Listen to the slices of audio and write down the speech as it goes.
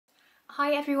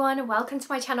Hi everyone, welcome to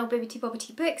my channel Bibbity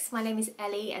Bobbity Books. My name is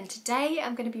Ellie and today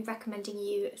I'm going to be recommending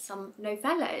you some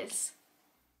novellas.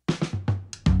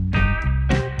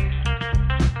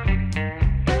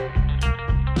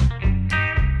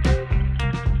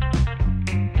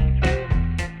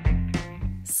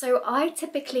 So I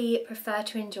typically prefer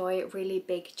to enjoy really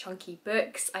big chunky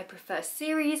books. I prefer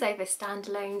series over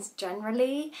standalones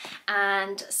generally,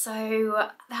 and so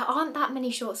there aren't that many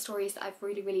short stories that I've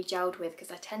really gelled with because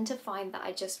I tend to find that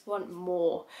I just want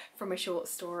more from a short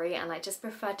story and I just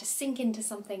prefer to sink into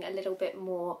something a little bit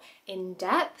more in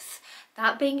depth.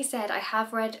 That being said, I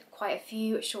have read quite a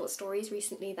few short stories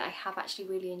recently that I have actually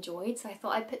really enjoyed, so I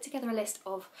thought I'd put together a list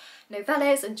of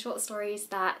novellas and short stories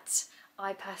that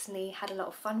I personally had a lot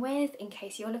of fun with in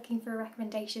case you're looking for a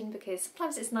recommendation, because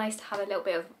sometimes it's nice to have a little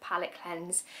bit of a palette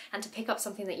cleanse and to pick up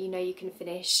something that you know you can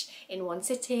finish in one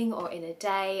sitting or in a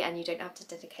day and you don't have to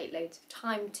dedicate loads of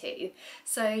time to.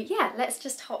 So yeah, let's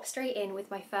just hop straight in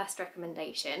with my first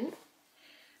recommendation.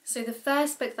 So the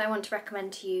first book that I want to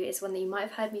recommend to you is one that you might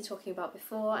have heard me talking about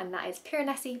before, and that is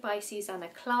Piranesi by Susanna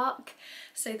Clarke.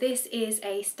 So this is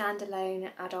a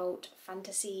standalone adult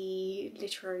fantasy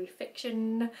literary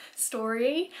fiction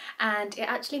story, and it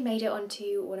actually made it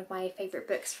onto one of my favourite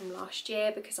books from last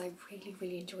year because I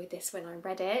really enjoyed this when I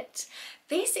read it.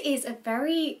 This is a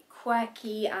very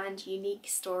quirky and unique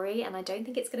story and I don't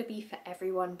think it's going to be for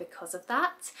everyone because of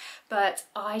that, but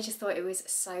I just thought it was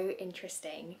so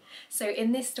interesting. So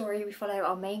in this story we follow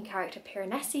our main character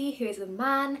Piranesi, who is a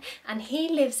man, and he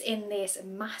lives in this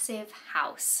massive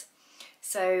house.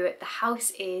 So the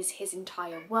house is his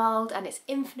entire world and it's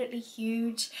infinitely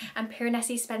huge, and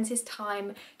Piranesi spends his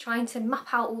time trying to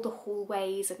map out all the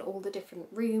hallways and all the different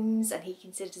rooms, and he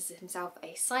considers himself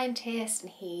a scientist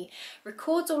and he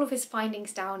records all of his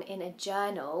findings down in a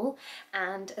journal,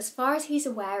 and as far as he's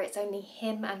aware it's only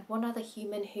him and one other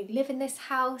human who live in this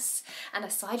house, and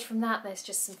aside from that there's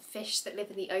just some fish that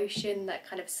live in the ocean that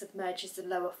kind of submerges the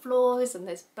lower floors, and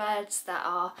there's birds that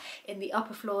are in the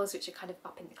upper floors which are kind of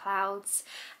up in the clouds.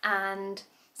 And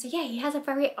so yeah, he has a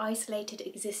very isolated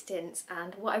existence,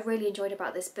 and what I really enjoyed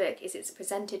about this book is it's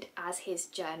presented as his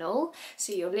journal.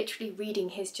 So you're literally reading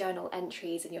his journal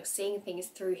entries and you're seeing things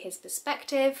through his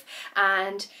perspective,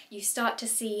 and you start to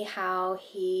see how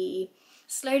he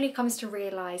slowly comes to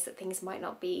realise that things might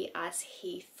not be as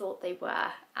he thought they were.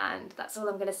 And that's all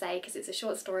I'm going to say because it's a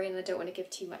short story and I don't want to give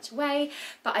too much away,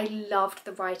 but I loved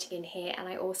the writing in here, and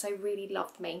I also really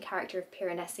loved the main character of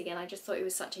Piranesi, and I just thought it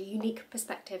was such a unique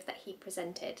perspective that he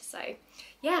presented. So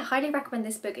yeah, highly recommend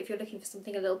this book if you're looking for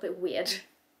something a little bit weird.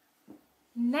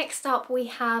 Next up we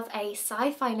have a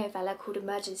sci-fi novella called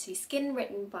Emergency Skin,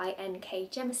 written by N.K.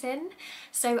 Jemisin.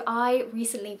 So I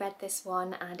recently read this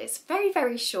one and it's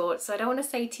very short, so I don't want to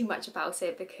say too much about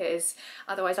it because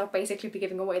otherwise I'll basically be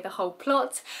giving away the whole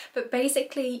plot. But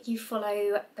basically you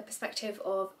follow the perspective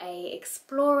of an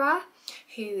explorer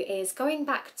who is going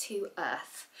back to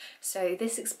Earth. So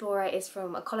this explorer is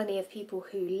from a colony of people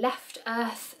who left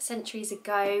Earth centuries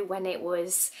ago when it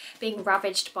was being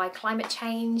ravaged by climate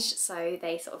change, so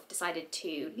they sort of decided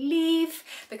to leave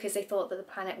because they thought that the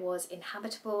planet was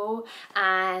inhabitable,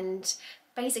 and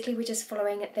basically we're just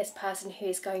following this person who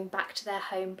is going back to their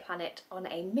home planet on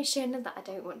a mission that I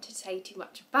don't want to say too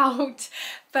much about.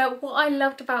 But what I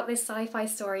loved about this sci-fi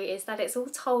story is that it's all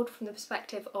told from the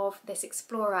perspective of this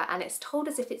explorer, and it's told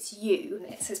as if it's you.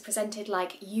 It's presented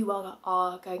like you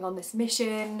are going on this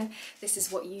mission, this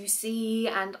is what you see,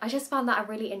 and I just found that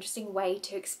a really interesting way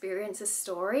to experience a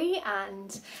story,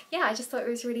 and yeah, I just thought it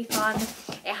was really fun.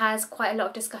 It has quite a lot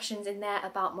of discussions in there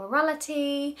about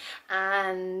morality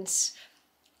and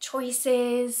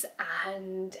choices,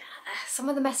 and some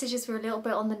of the messages were a little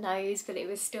bit on the nose, but it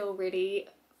was still really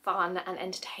fun and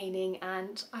entertaining,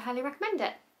 and I highly recommend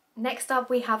it. Next up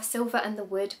we have Silver and the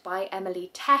Wood by Emily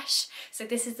Tesh. So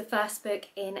this is the first book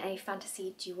in a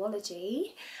fantasy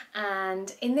duology,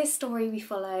 and in this story we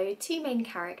follow two main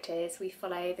characters. We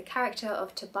follow the character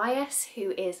of Tobias,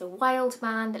 who is a wild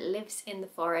man that lives in the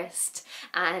forest,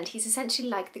 and he's essentially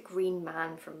like the Green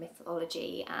Man from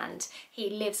mythology, and he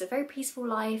lives a very peaceful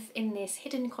life in this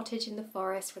hidden cottage in the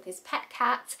forest with his pet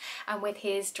cat and with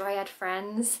his dryad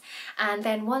friends. And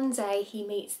then one day he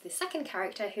meets the second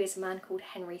character, who is a man called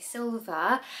Henry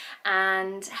Silver,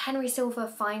 and Henry Silver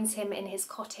finds him in his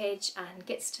cottage and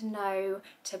gets to know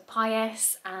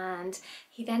Tobias, and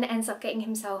he then ends up getting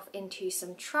himself into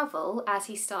some trouble as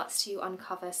he starts to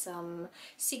uncover some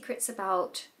secrets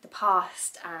about the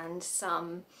past and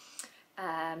some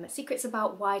secrets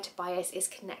about why Tobias is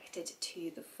connected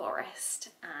to the forest.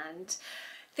 And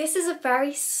This is a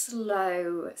very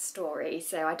slow story,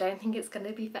 so I don't think it's going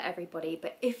to be for everybody,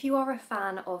 but if you are a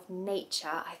fan of nature,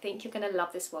 I think you're going to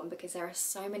love this one because there are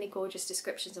so many gorgeous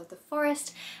descriptions of the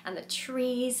forest and the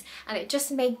trees, and it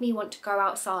just made me want to go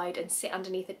outside and sit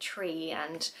underneath a tree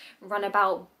and run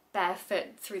about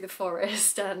barefoot through the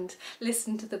forest and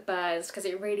listen to the birds, because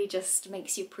it really just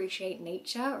makes you appreciate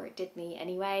nature, or it did me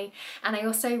anyway. And I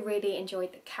also really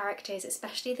enjoyed the characters,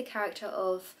 especially the character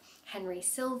of Henry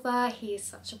Silver. He is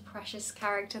such a precious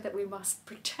character that we must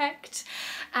protect.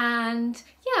 And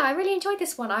yeah, I really enjoyed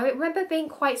this one. I remember being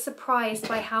quite surprised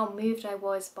by how moved I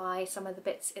was by some of the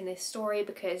bits in this story,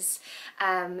 because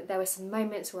there were some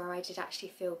moments where I did actually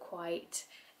feel quite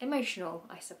emotional,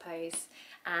 I suppose.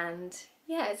 And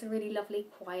yeah, it's a really lovely,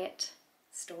 quiet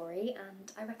story,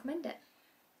 and I recommend it.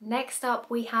 Next up,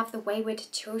 we have the Wayward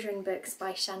Children books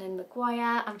by Shannon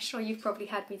Maguire. I'm sure you've probably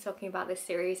heard me talking about this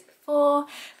series before,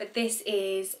 but this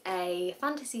is a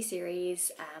fantasy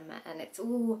series, and it's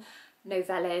all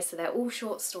novellas, so they're all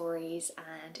short stories,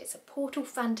 and it's a portal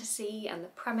fantasy. And the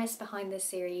premise behind this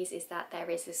series is that there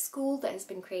is a school that has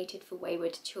been created for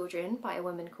wayward children by a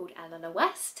woman called Eleanor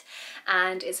West,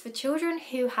 and it's for children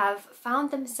who have found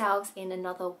themselves in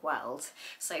another world.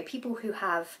 So people who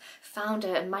have found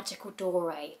a magical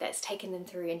doorway that's taken them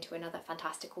through into another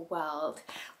fantastical world,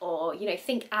 or, you know,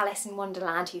 think Alice in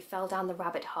Wonderland who fell down the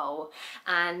rabbit hole.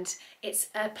 And it's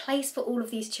a place for all of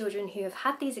these children who have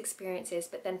had these experiences,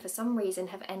 but then for some reason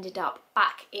have ended up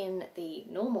back in the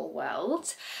normal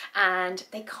world, and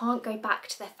they can't go back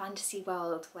to their fantasy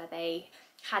world where they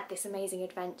had this amazing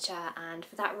adventure, and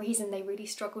for that reason they really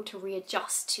struggle to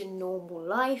readjust to normal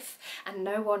life, and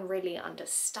no one really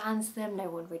understands them, no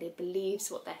one really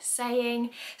believes what they're saying.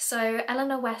 So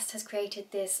Eleanor West has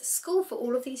created this school for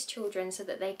all of these children so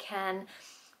that they can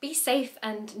be safe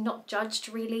and not judged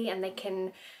really, and they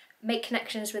can make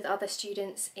connections with other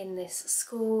students in this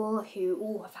school who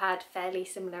all have had fairly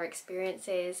similar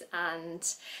experiences. And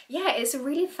yeah, it's a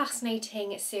really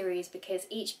fascinating series because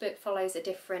each book follows a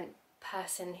different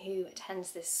person who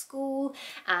attends this school,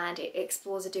 and it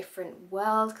explores a different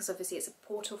world because obviously it's a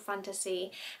portal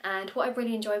fantasy. And what I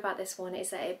really enjoy about this one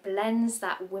is that it blends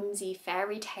that whimsy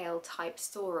fairy tale type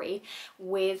story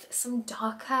with some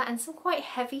darker and some quite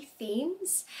heavy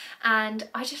themes, and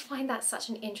I just find that such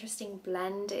an interesting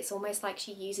blend. It's almost like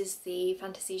she uses the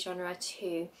fantasy genre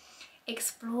to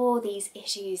explore these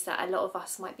issues that a lot of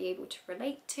us might be able to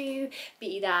relate to,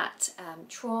 be that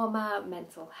trauma,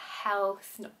 mental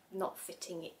health, not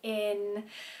fitting in,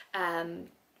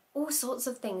 all sorts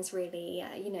of things really,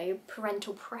 you know,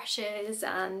 parental pressures.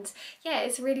 And yeah,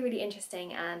 it's really, really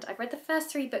interesting. And I've read the first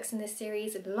 3 books in this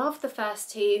series and loved the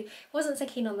first 2. Wasn't so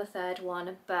keen on the 3rd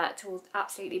one, but will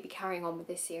absolutely be carrying on with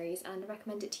this series, and I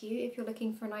recommend it to you if you're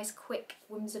looking for a nice, quick,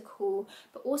 whimsical,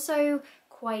 but also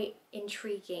quite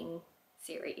intriguing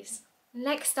series.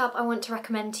 Next up, I want to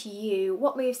recommend to you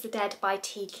What Moves the Dead by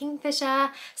T.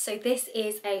 Kingfisher. So this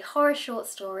is a horror short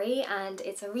story, and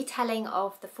it's a retelling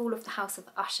of The Fall of the House of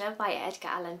Usher by Edgar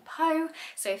Allan Poe.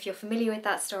 So if you're familiar with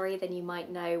that story, then you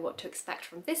might know what to expect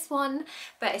from this one.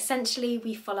 But essentially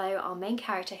we follow our main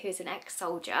character, who is an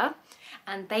ex-soldier,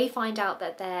 and they find out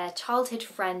that their childhood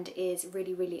friend is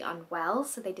really, really unwell,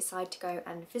 so they decide to go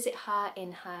and visit her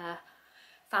in her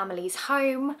family's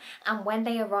home. And when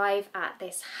they arrive at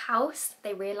this house,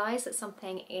 they realise that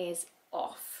something is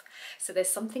off. So there's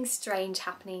something strange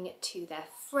happening to their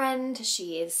friend.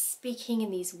 She is speaking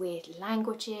in these weird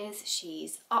languages,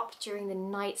 she's up during the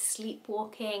night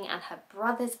sleepwalking, and her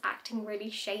brother's acting really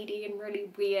shady and really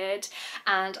weird.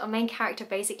 And our main character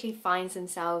basically finds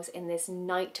themselves in this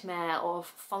nightmare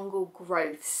of fungal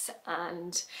growths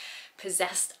and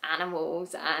possessed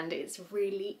animals, and it's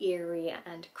really eerie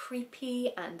and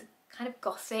creepy and kind of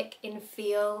gothic in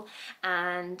feel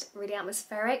and really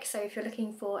atmospheric. So if you're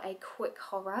looking for a quick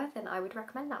horror, then I would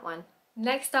recommend that one.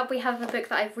 Next up, we have a book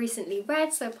that I've recently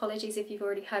read, so apologies if you've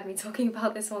already heard me talking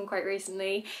about this one quite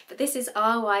recently, but this is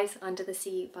Our Wives Under the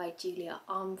Sea by Julia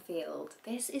Armfield.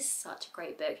 This is such a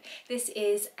great book. This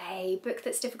is a book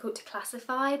that's difficult to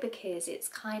classify because it's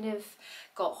kind of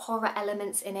got horror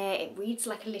elements in it. It reads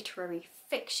like a literary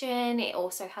fiction. It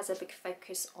also has a big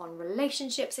focus on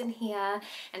relationships in here,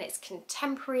 and it's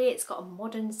contemporary. It's got a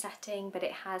modern setting, but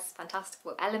it has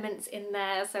fantastical elements in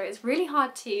there, so it's really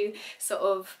hard to sort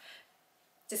of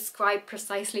describe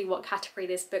precisely what category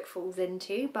this book falls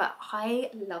into, but I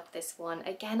love this one.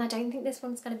 Again, I don't think this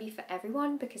one's going to be for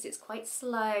everyone because it's quite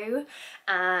slow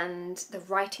and the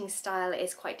writing style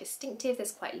is quite distinctive.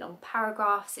 There's quite long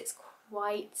paragraphs, it's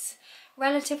white,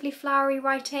 relatively flowery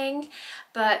writing,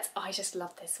 but I just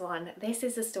love this one. This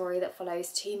is a story that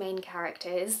follows two main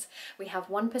characters. We have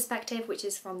one perspective, which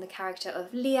is from the character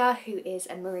of Leah, who is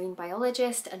a marine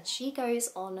biologist, and she goes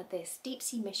on this deep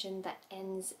sea mission that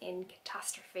ends in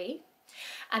catastrophe.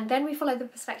 And then we follow the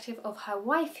perspective of her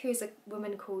wife, who is a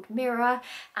woman called Mira,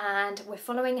 and we're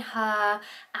following her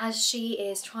as she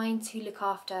is trying to look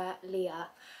after Leah,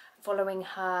 following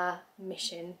her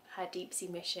mission, her deep sea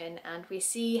mission, and we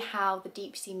see how the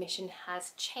deep sea mission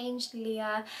has changed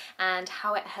Leah and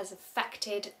how it has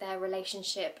affected their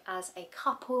relationship as a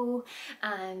couple.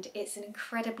 And it's an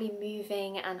incredibly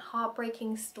moving and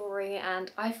heartbreaking story,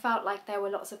 and I felt like there were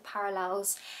lots of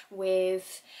parallels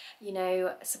with, you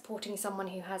know, supporting someone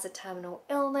who has a terminal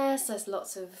illness. There's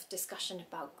lots of discussion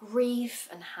about grief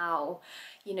and how,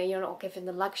 you know, you're not given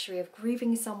the luxury of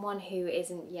grieving someone who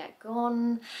isn't yet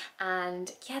gone.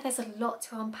 And yeah, there's a lot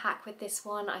to unpack with this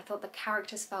one. I thought the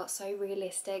characters felt so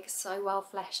realistic, so well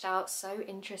fleshed out, so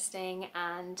interesting,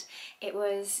 and it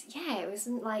was, yeah, it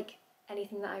wasn't like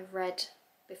anything that I've read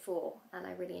before, and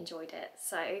I really enjoyed it.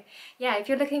 So yeah, if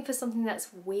you're looking for something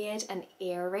that's weird and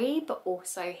eerie but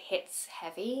also hits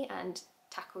heavy and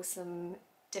tackles some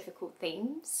difficult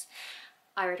themes,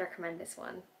 I would recommend this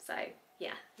one. So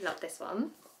yeah, love this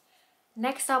one.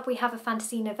 Next up, we have a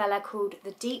fantasy novella called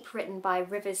The Deep, written by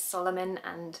Rivers Solomon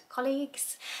and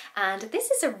colleagues. And this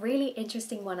is a really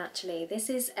interesting one, actually. This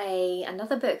is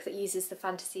another book that uses the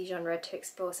fantasy genre to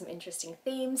explore some interesting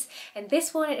themes. In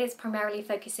this one, it is primarily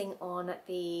focusing on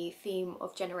the theme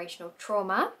of generational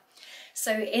trauma.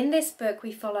 So in this book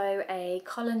we follow a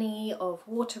colony of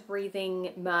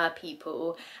water-breathing mer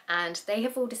people, and they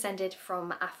have all descended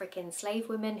from African slave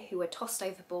women who were tossed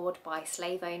overboard by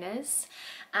slave owners.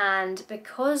 And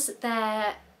because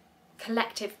their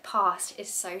collective past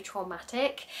is so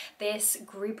traumatic, this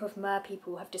group of mer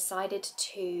people have decided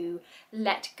to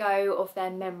let go of their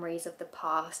memories of the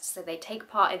past. So they take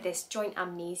part in this joint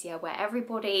amnesia where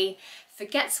everybody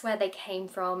forgets where they came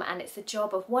from, and it's the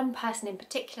job of one person in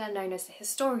particular, known as the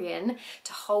historian,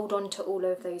 to hold on to all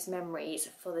of those memories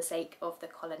for the sake of the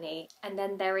colony. And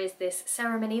then there is this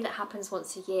ceremony that happens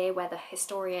once a year where the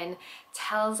historian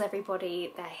tells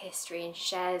everybody their history and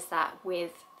shares that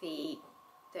with the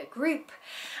group,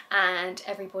 and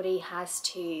everybody has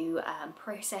to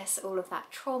process all of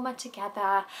that trauma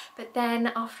together. But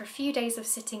then after a few days of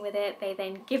sitting with it, they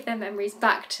then give their memories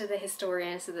back to the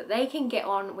historian so that they can get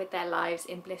on with their lives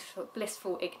in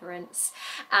blissful ignorance.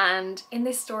 And in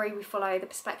this story we follow the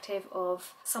perspective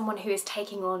of someone who is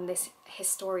taking on this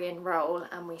historian role,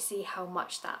 and we see how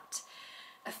much that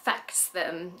affects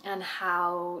them and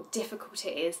how difficult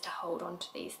it is to hold on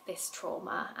to this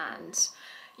trauma. And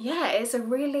yeah, it's a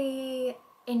really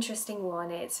interesting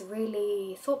one. It's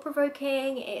really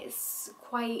thought-provoking, it's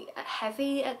quite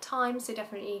heavy at times, so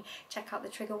definitely check out the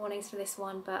trigger warnings for this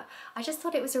one, but I just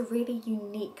thought it was a really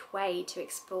unique way to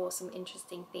explore some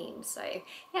interesting themes. So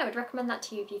yeah, I would recommend that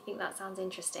to you if you think that sounds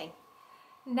interesting.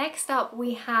 Next up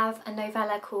we have a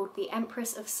novella called The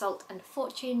Empress of Salt and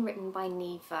Fortune, written by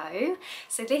Nevo.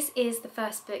 So this is the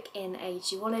first book in a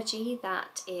duology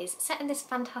that is set in this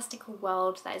fantastical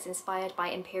world that is inspired by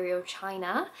Imperial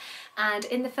China. And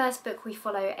in the first book we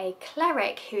follow a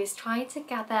cleric who is trying to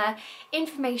gather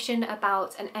information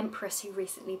about an empress who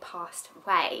recently passed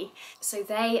away. So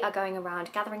they are going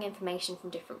around gathering information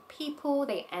from different people.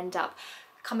 They end up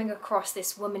coming across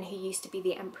this woman who used to be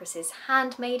the Empress's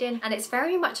handmaiden, and it's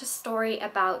very much a story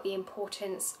about the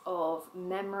importance of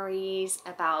memories,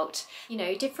 about, you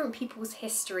know, different people's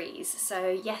histories. So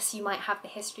yes, you might have the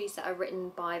histories that are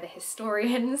written by the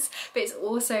historians, but it's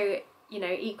also, you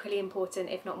know, equally important,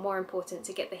 if not more important,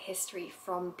 to get the history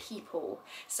from people.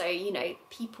 So, you know,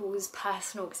 people's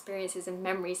personal experiences and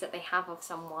memories that they have of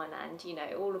someone, and, you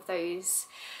know, all of those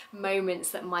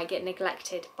moments that might get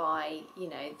neglected by, you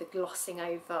know, the glossing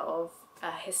over of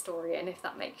a historian, if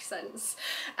that makes sense.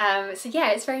 So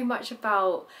yeah, it's very much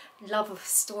about love of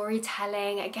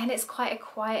storytelling. Again, it's quite a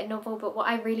quiet novel, but what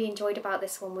I really enjoyed about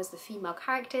this one was the female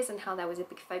characters and how there was a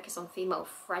big focus on female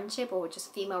friendship, or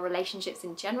just female relationships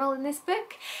in general in this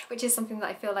book, which is something that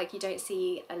I feel like you don't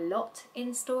see a lot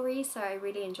in stories, so I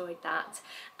really enjoyed that.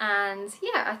 And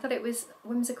yeah, I thought it was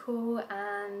whimsical,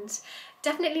 and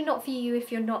definitely not for you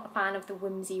if you're not a fan of the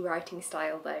whimsy writing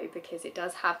style though, because it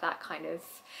does have that kind of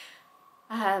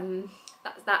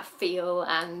that feel,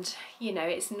 and, you know,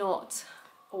 it's not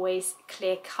always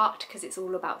clear cut because it's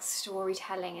all about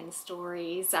storytelling and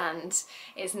stories, and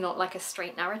it's not like a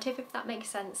straight narrative, if that makes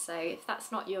sense. So if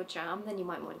that's not your jam, then you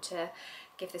might want to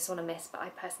give this one a miss, but I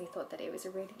personally thought that it was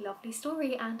a really lovely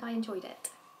story and I enjoyed it.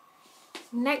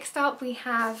 Next up we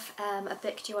have a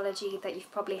book duology that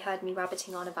you've probably heard me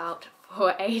rabbiting on about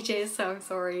for ages, so I'm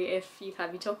sorry if you've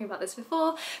heard me talking about this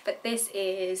before, but this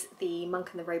is the Monk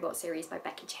and the Robot series by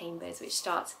Becky Chambers, which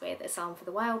starts with A Psalm for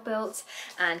the Wild-Built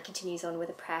and continues on with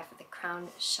A Prayer for the Crown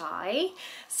Shy.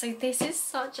 So this is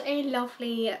such a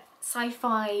lovely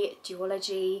sci-fi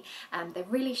duology. They're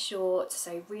really short,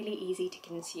 so really easy to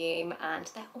consume, and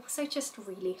they're also just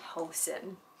really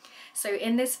wholesome. So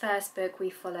in this first book we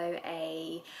follow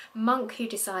a monk who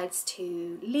decides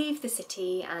to leave the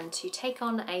city and to take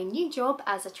on a new job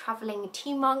as a travelling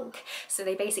tea monk. So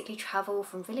they basically travel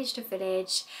from village to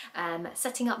village,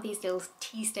 setting up these little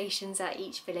tea stations at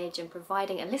each village and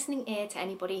providing a listening ear to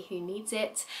anybody who needs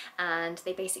it. And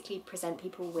they basically present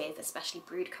people with a specially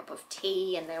brewed cup of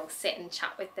tea, and they'll sit and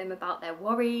chat with them about their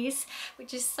worries,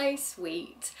 which is so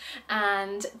sweet.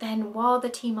 And then while the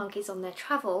tea monk is on their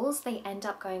travels, they end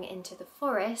up going into the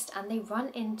forest and they run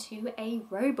into a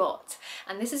robot.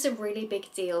 And this is a really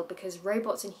big deal because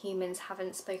robots and humans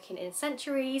haven't spoken in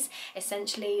centuries.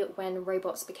 Essentially, when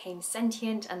robots became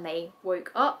sentient and they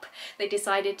woke up, they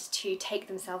decided to take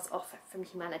themselves off from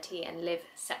humanity and live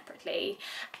separately.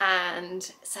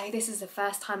 And so this is the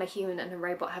first time a human and a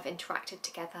robot have interacted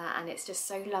together, and it's just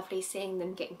so lovely seeing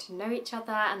them getting to know each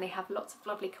other, and they have lots of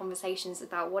lovely conversations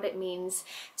about what it means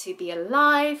to be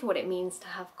alive, what it means to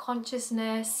have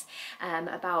consciousness,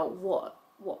 about what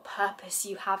purpose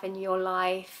you have in your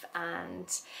life. And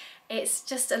it's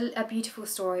just a beautiful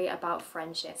story about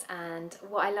friendships. And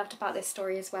what I loved about this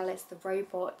story as well is the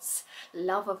robot's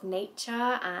love of nature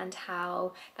and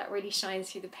how that really shines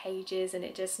through the pages, and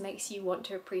it just makes you want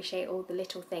to appreciate all the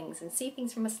little things and see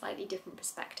things from a slightly different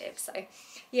perspective. So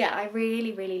yeah, I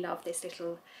really love this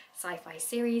little sci-fi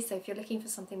series. So if you're looking for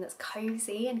something that's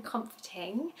cozy and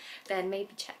comforting, then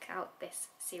maybe check out this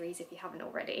series if you haven't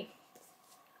already.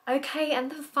 Okay,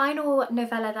 and the final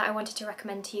novella that I wanted to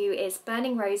recommend to you is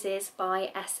Burning Roses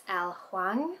by S.L.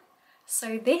 Huang.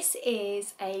 So this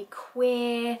is a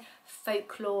queer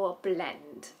folklore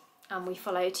blend. And we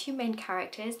follow two main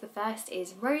characters. The first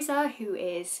is Rosa, who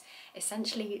is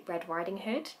essentially Red Riding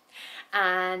Hood.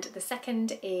 And the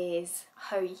second is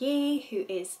Ho Yi, who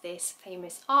is this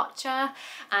famous archer.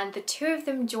 And the two of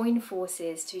them join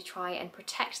forces to try and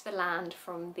protect the land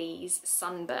from these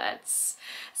sunbirds.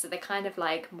 So they're kind of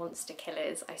like monster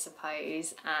killers, I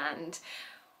suppose. And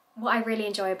what I really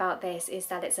enjoy about this is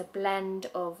that it's a blend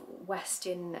of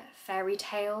Western fairy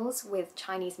tales with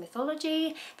Chinese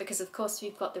mythology, because of course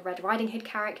we've got the Red Riding Hood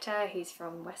character who's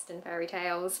from Western fairy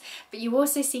tales, but you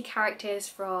also see characters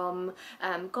from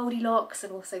Goldilocks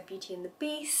and also Beauty and the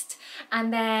Beast.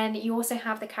 And then you also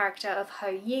have the character of Ho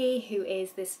Yi, who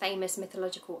is this famous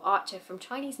mythological archer from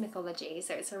Chinese mythology.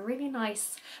 So it's a really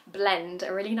nice blend,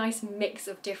 a really nice mix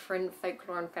of different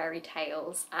folklore and fairy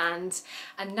tales. And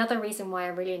another reason why I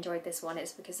really enjoyed this one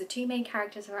is because the two main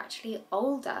characters are actually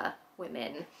older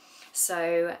women.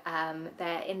 So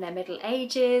they're in their middle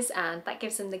ages, and that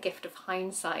gives them the gift of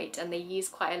hindsight, and they use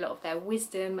quite a lot of their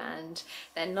wisdom and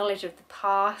their knowledge of the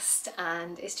past.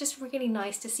 And it's just really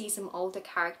nice to see some older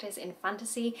characters in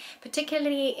fantasy,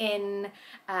 particularly in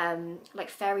like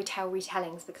fairy tale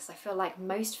retellings, because I feel like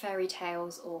most fairy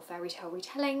tales or fairy tale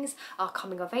retellings are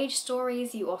coming of age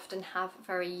stories. You often have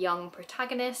very young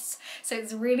protagonists, so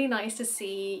it's really nice to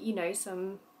see, you know,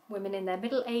 some women in their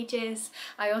middle ages.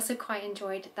 I also quite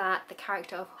enjoyed that the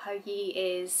character of Ho Yi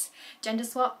is gender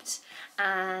swapped,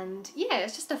 and yeah,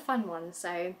 it's just a fun one.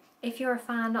 So if you're a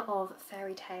fan of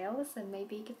fairy tales, then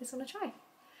maybe give this one a try.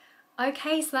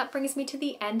 Okay, so that brings me to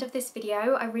the end of this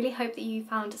video. I really hope that you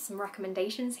found some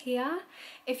recommendations here.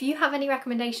 If you have any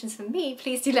recommendations for me,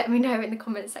 please do let me know in the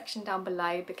comment section down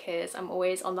below, because I'm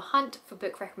always on the hunt for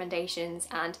book recommendations,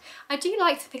 and I do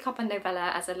like to pick up a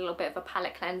novella as a little bit of a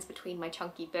palette cleanse between my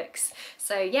chunky books.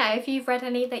 So yeah, if you've read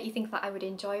any that you think that I would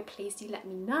enjoy, please do let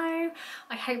me know.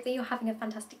 I hope that you're having a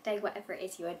fantastic day whatever it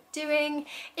is you are doing.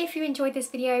 If you enjoyed this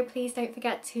video, please don't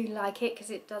forget to like it, because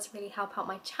it does really help out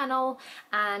my channel,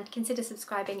 and consider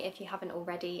subscribing if you haven't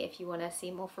already, if you want to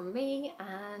see more from me.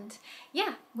 And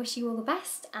yeah, wish you all the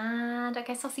best, and I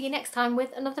guess I'll see you next time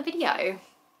with another video.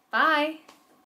 Bye!